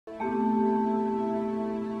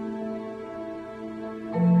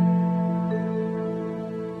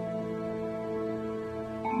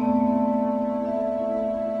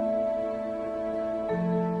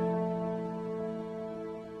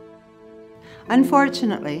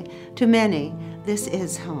Unfortunately, to many, this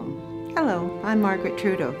is home. Hello, I'm Margaret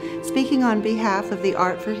Trudeau, speaking on behalf of the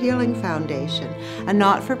Art for Healing Foundation, a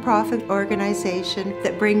not-for-profit organization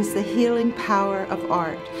that brings the healing power of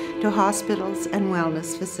art to hospitals and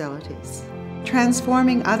wellness facilities,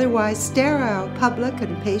 transforming otherwise sterile public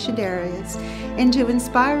and patient areas into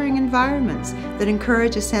inspiring environments that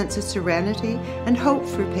encourage a sense of serenity and hope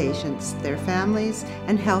for patients, their families,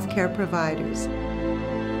 and healthcare providers.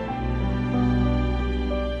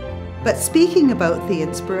 But speaking about the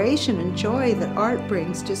inspiration and joy that art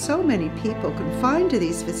brings to so many people confined to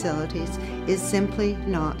these facilities is simply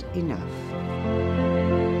not enough.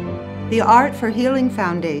 The Art for Healing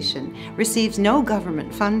Foundation receives no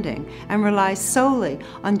government funding and relies solely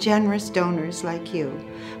on generous donors like you.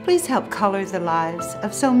 Please help color the lives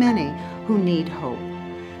of so many who need hope.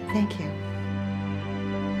 Thank you.